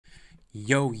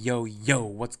Yo, yo, yo,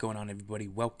 what's going on, everybody?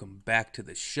 Welcome back to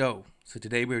the show. So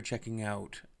today we're checking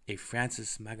out a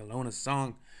Francis Magalona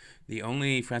song. The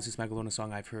only Francis Magalona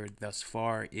song I've heard thus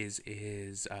far is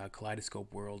his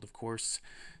Kaleidoscope World, of course.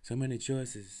 So many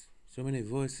choices, so many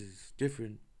voices,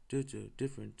 different.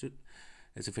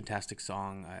 It's a fantastic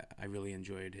song. I really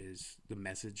enjoyed the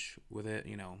message with it,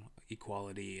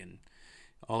 equality and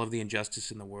all of the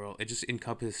injustice in the world. It just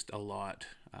encompassed a lot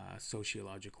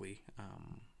sociologically.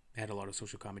 It had a lot of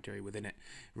social commentary within it.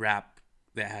 Rap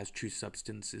that has true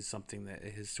substance is something that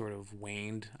has sort of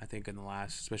waned, I think,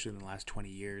 especially in the last 20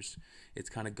 years. It's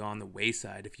kind of gone the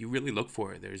wayside. If you really look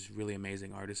for it, there's really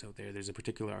amazing artists out there. There's a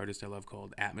particular artist I love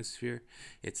called Atmosphere.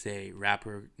 It's a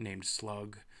rapper named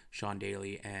Slug, Sean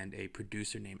Daly, and a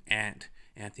producer named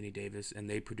Anthony Davis, and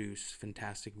they produce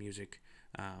fantastic music.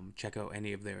 Check out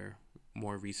any of their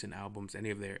more recent albums.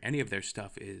 Any of their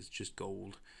stuff is just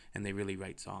gold, and they really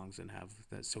write songs and have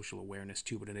that social awareness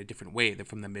too, but in a different way. They're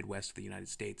from the Midwest of the United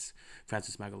States.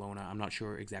 Francis Magalona, I'm not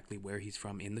sure exactly where he's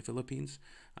from in the Philippines.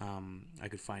 I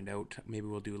could find out. Maybe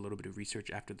we'll do a little bit of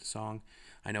research after the song.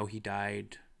 I know he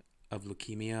died of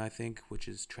leukemia, I think, which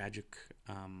is tragic.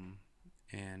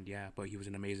 And yeah, but he was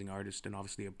an amazing artist and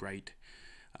obviously a bright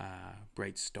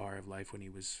star of life when he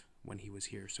was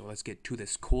here. So let's get to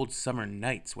this. Cold Summer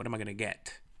Nights. What am I gonna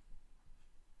get?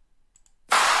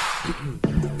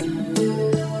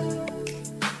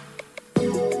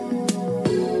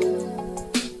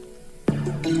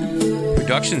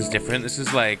 Production's different. This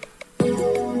is like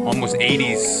almost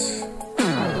 80s.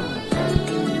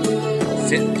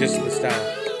 Just the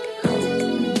style.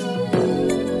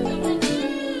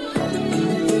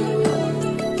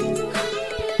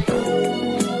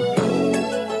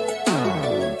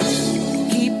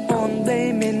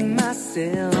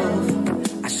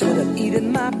 I should have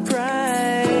eaten my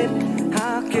pride.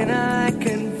 How can I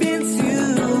convince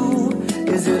you?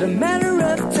 Is it a matter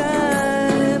of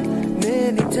time?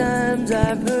 Many times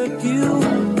I've hurt you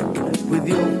with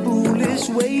your foolish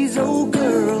ways, oh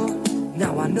girl.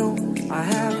 Now I know I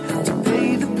have to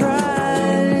pay the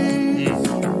price.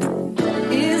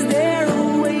 Is there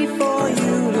a way for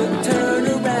you to turn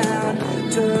around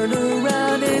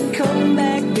and come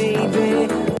back, baby?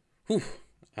 Whew.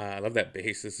 I love that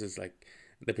bass. This is like,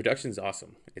 the production's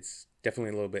awesome. It's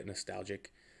definitely a little bit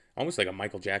nostalgic, almost like a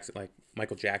Michael Jackson. I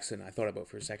thought about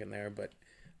for a second there, but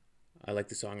I like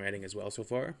the songwriting as well so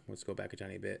far. Let's go back a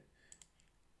tiny bit.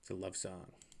 It's a love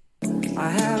song. I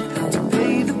have to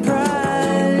pay the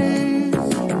price.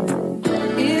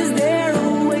 Is there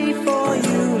a way for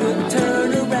you to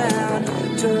turn around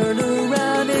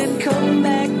and come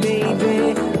back,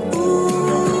 baby?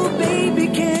 Ooh, baby,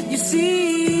 can't you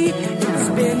see? It's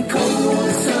been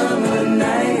cold summer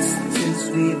nights since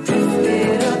we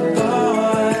drifted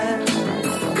apart.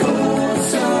 Cold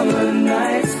summer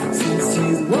nights since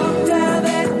you walked out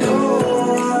that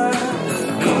door.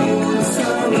 Cold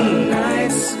summer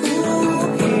nights,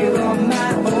 ooh, here on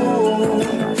my own.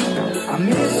 I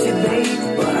miss you,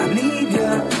 babe, but I need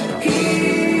you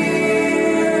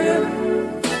here.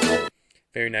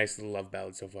 Very nice little love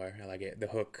ballad so far. I like it. The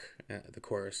hook, the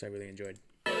chorus, I really enjoyed.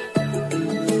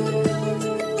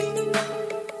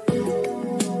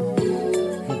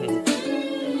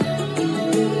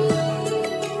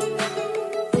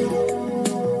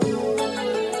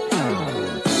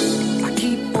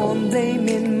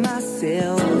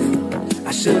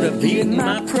 I should have eaten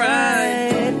my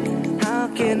pride. How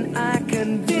can I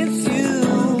convince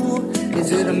you?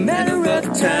 Is it a matter of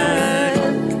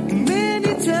time?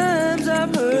 Many times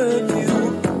I've heard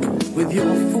you with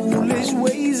your foolish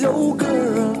ways, oh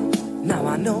girl. Now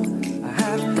I know I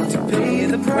have to pay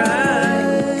the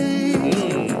price.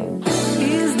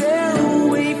 Is there a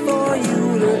way for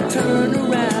you to turn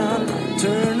around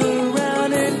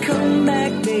and come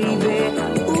back, baby?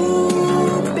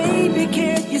 Ooh, baby,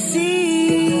 can't you see?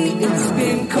 It's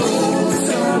been cold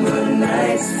summer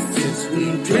nights since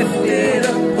we drifted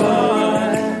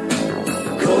apart.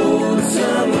 Cold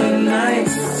summer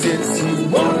nights since you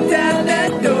walked out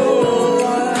that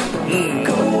door.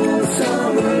 Cold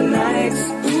summer nights,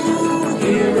 ooh,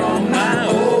 here on my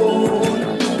own.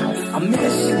 I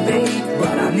miss you, babe,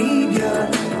 but I need you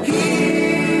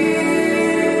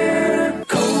here.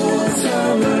 Cold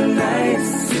summer nights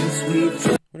since we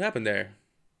drifted. What happened there?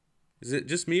 Is it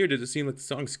just me, or did it seem like the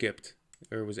song skipped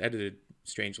or was edited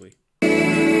strangely?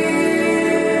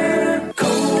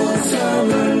 Cold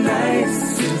summer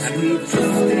nights since we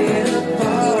drifted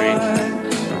apart.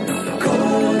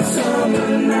 Cold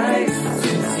summer nights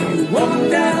since you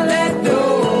walked out that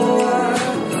door.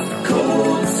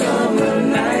 Cold summer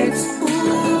nights,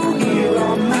 ooh, here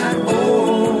on my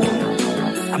own.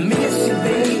 I miss you,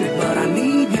 baby, but I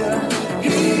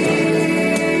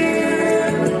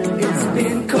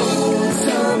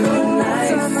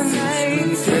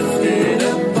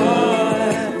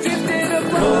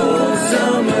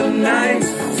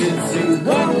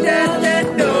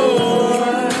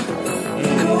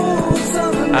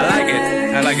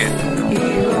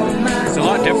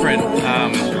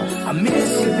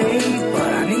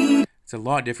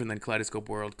lot different than Kaleidoscope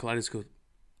World.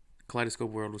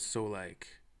 Kaleidoscope World was so like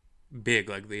big,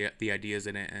 like the ideas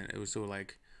in it, and it was so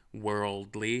like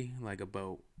worldly, like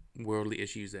about worldly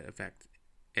issues that affect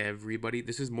everybody.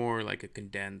 This is more like a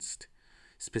condensed,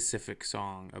 specific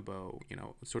song about, you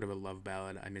know, sort of a love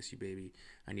ballad. I miss you, baby.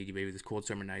 I need you, baby. This cold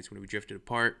summer nights when we drifted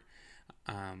apart.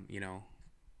 You know,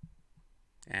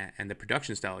 and the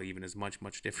production style even is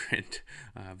much different.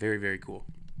 Very, very cool.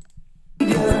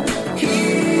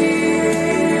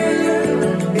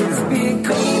 It's been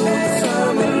cold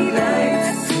summer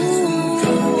nights,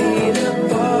 drifting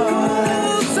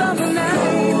apart.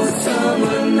 Cold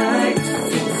summer nights,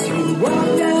 since you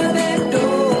walked out that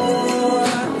door.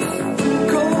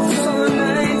 Cold summer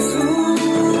nights,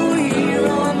 ooh, here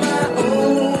on my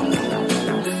own.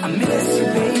 I miss you,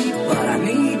 babe, but I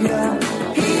need you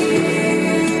here.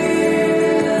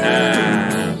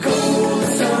 Cold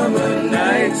summer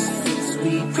nights, since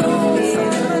we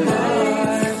drifted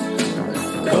apart.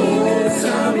 Cold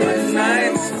summer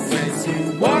nights, since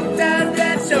you walked out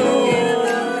that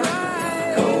door.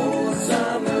 Cold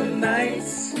summer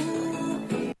nights.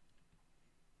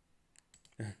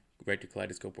 Right to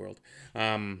Kaleidoscope World.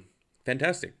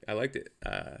 Fantastic. I liked it.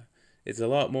 It's a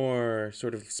lot more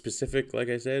sort of specific, like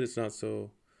I said. It's not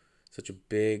such a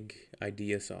big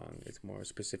idea song. It's more a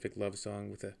specific love song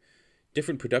with a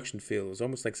different production feel. It was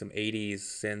almost like some 80s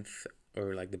synth,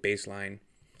 or like the bass line,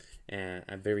 and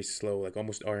a very slow, like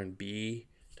almost R&B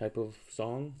type of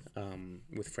song,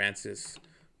 with Francis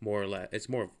more or less. It's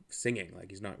more singing. Like,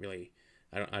 he's not really,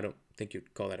 I don't think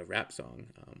you'd call that a rap song.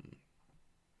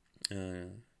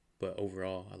 But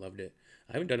overall, I loved it.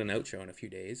 I haven't done an outro in a few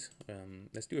days.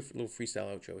 Let's do a little freestyle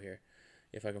outro here,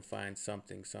 if I can find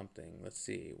something. Let's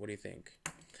see. What do you think?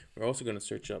 We're also going to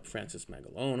search up Francis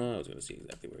Magalona. I was going to see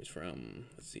exactly where he's from.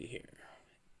 Let's see here.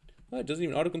 Oh, it doesn't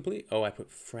even autocomplete. Oh, I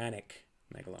put Frantic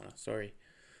Magalona. Sorry.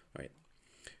 All right.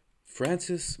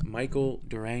 Francis Michael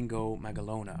Durango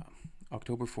Magalona,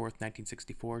 October 4th,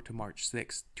 1964 to March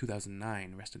 6th,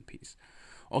 2009. Rest in peace.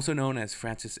 Also known as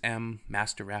Francis M.,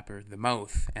 master rapper, The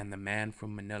Mouth, and the Man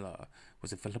from Manila,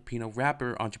 was a Filipino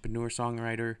rapper, entrepreneur,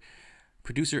 songwriter,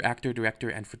 producer, actor, director,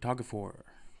 and photographer.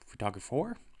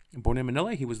 Born in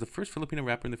Manila, he was the first Filipino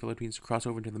rapper in the Philippines to cross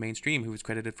over into the mainstream, who was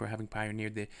credited for having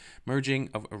pioneered the merging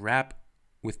of rap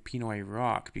with Pinoy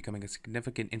rock, becoming a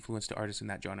significant influence to artists in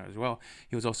that genre as well.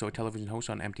 He was also a television host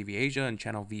on MTV Asia and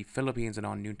Channel V Philippines, and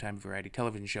on noontime variety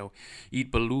television show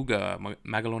Eat Beluga.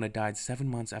 Magalona died 7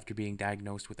 months after being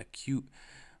diagnosed with acute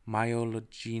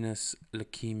myelogenous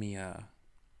leukemia.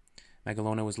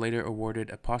 Magalona was later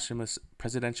awarded a posthumous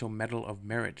Presidential Medal of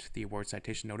Merit. The award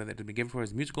citation noted that it had been given for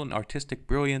his musical and artistic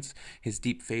brilliance, his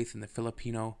deep faith in the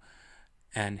Filipino,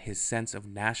 and his sense of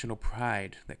national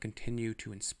pride that continue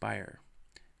to inspire.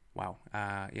 Wow.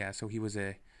 Yeah, so he was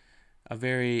a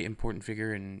very important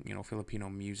figure in, you know, Filipino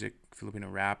music, Filipino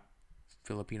rap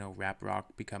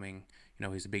rock, becoming, you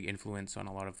know, he's a big influence on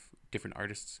a lot of different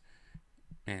artists.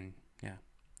 And yeah,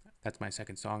 that's my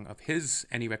second song of his.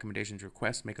 Any recommendations,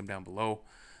 requests, make them down below.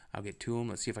 I'll get to them.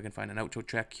 Let's see if I can find an outro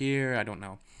track here. I don't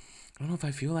know if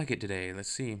I feel like it today.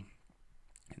 Let's see.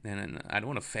 Then I don't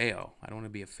want to fail. I don't want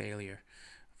to be a failure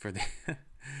for the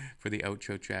for the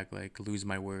outro track, like lose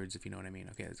my words, if you know what I mean.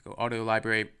 Okay, let's go. Audio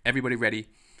library. Everybody ready?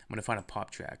 I'm gonna find a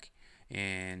pop track,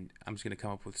 and I'm just gonna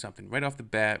come up with something right off the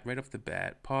bat.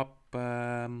 Pop. All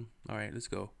right, let's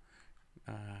go.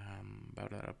 Come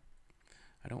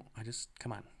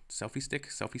on.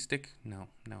 Selfie stick. No.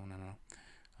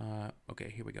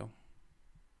 Okay, here we go.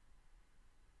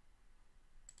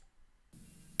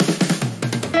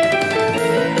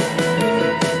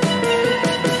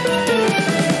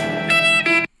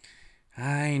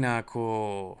 Ay,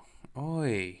 nako.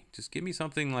 Oi, just give me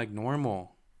something like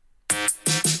normal.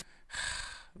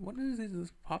 What is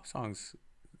these pop songs?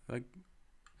 Like,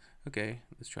 okay,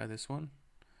 let's try this one.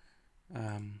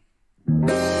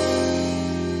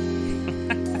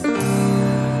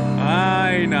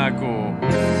 Ay, nako.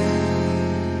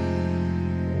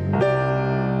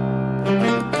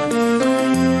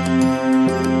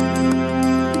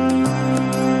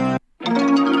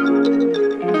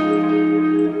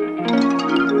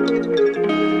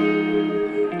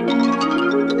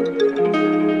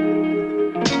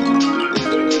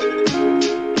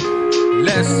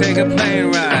 Let's take a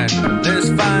plane ride. Let's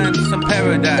find some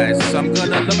paradise. I'm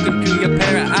gonna look into your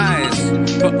pair of eyes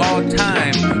for all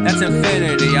time. That's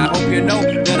infinity. I hope you know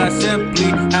that I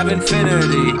simply have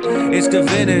infinity. It's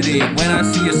divinity when I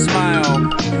see you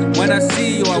smile. When I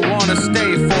see you, I wanna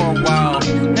stay for a while.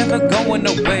 Never going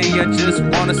away, I just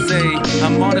wanna say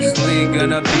I'm honestly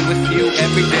gonna be with you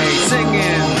every day.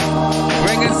 Singing,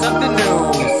 bringing something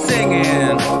new.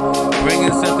 Singing,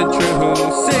 bringing something true,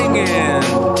 singing,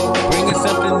 bringing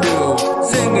something new,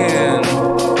 singing,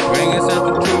 bringing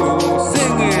something true,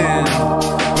 singing,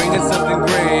 bringing something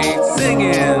great,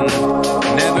 singing,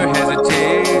 never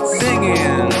hesitate,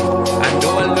 singing, I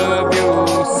know I love you,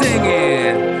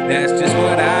 singing, that's just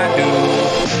what I do.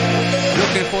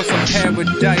 Looking for some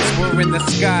paradise, we're in the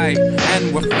sky,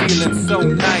 and we're feeling so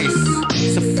nice.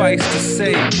 Suffice to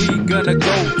say, we gonna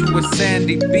go to a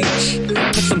sandy beach,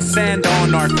 put some sand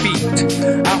on our feet.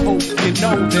 I hope you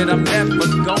know that I'm never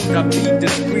gonna be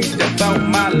discreet about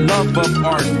my love of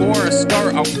art. For a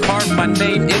star, I'll carve my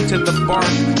name into the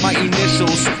bark, my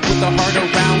initials with a heart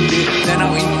around it, then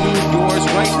I'll include yours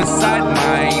right beside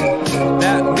mine.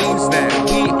 That means that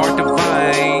we are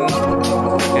divine,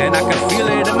 and I can feel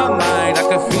it in my mind, I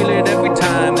can feel it every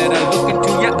time that I look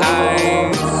into your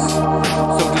eyes.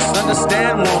 So just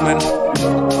understand, woman,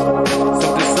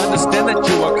 so just understand that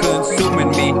you are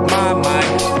consuming me, my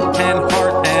mind and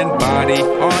heart and body.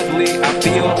 Oddly, I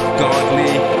feel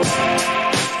godly.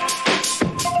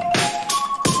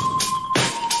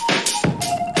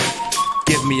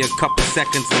 Give me a couple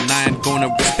seconds and I am gonna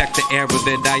respect the error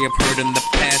that I have heard in the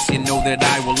past. You know that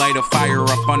I will light a fire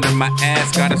up under my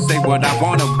ass. Gotta say what I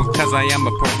wanna because I am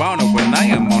a piranha. When I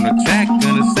am on a track,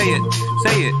 gonna say it,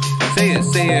 say it, say it,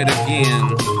 say it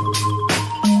again.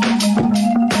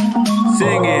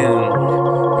 Singing,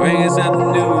 bringing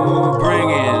something new,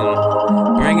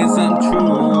 bringing something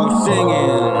true,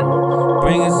 singing,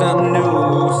 bringing something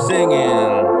new,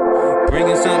 singing,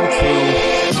 bringing something true.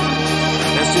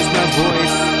 That's just my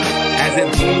voice as it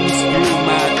booms through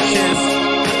my chest.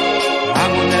 I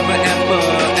will never ever,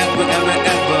 ever, ever,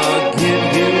 ever give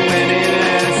you any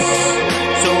less.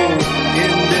 So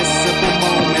in this simple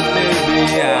moment, baby,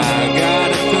 I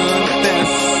gotta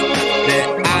confess that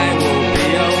I will be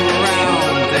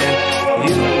around and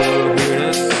you will hear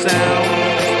the sound.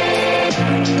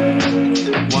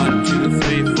 1, 2,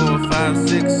 3, 4, 5,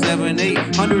 6, 7,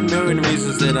 800 million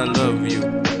reasons that I love you.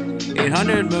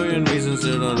 800 million reasons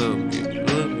that I love you.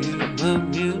 Love you,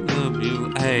 love you, love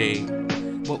you. Hey,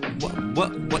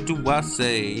 what do I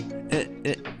say?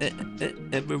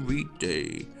 Every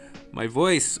day. My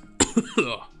voice.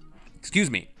 Excuse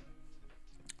me.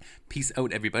 Peace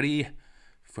out, everybody.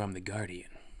 From The Guardian.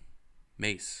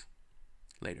 Mace.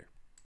 Later.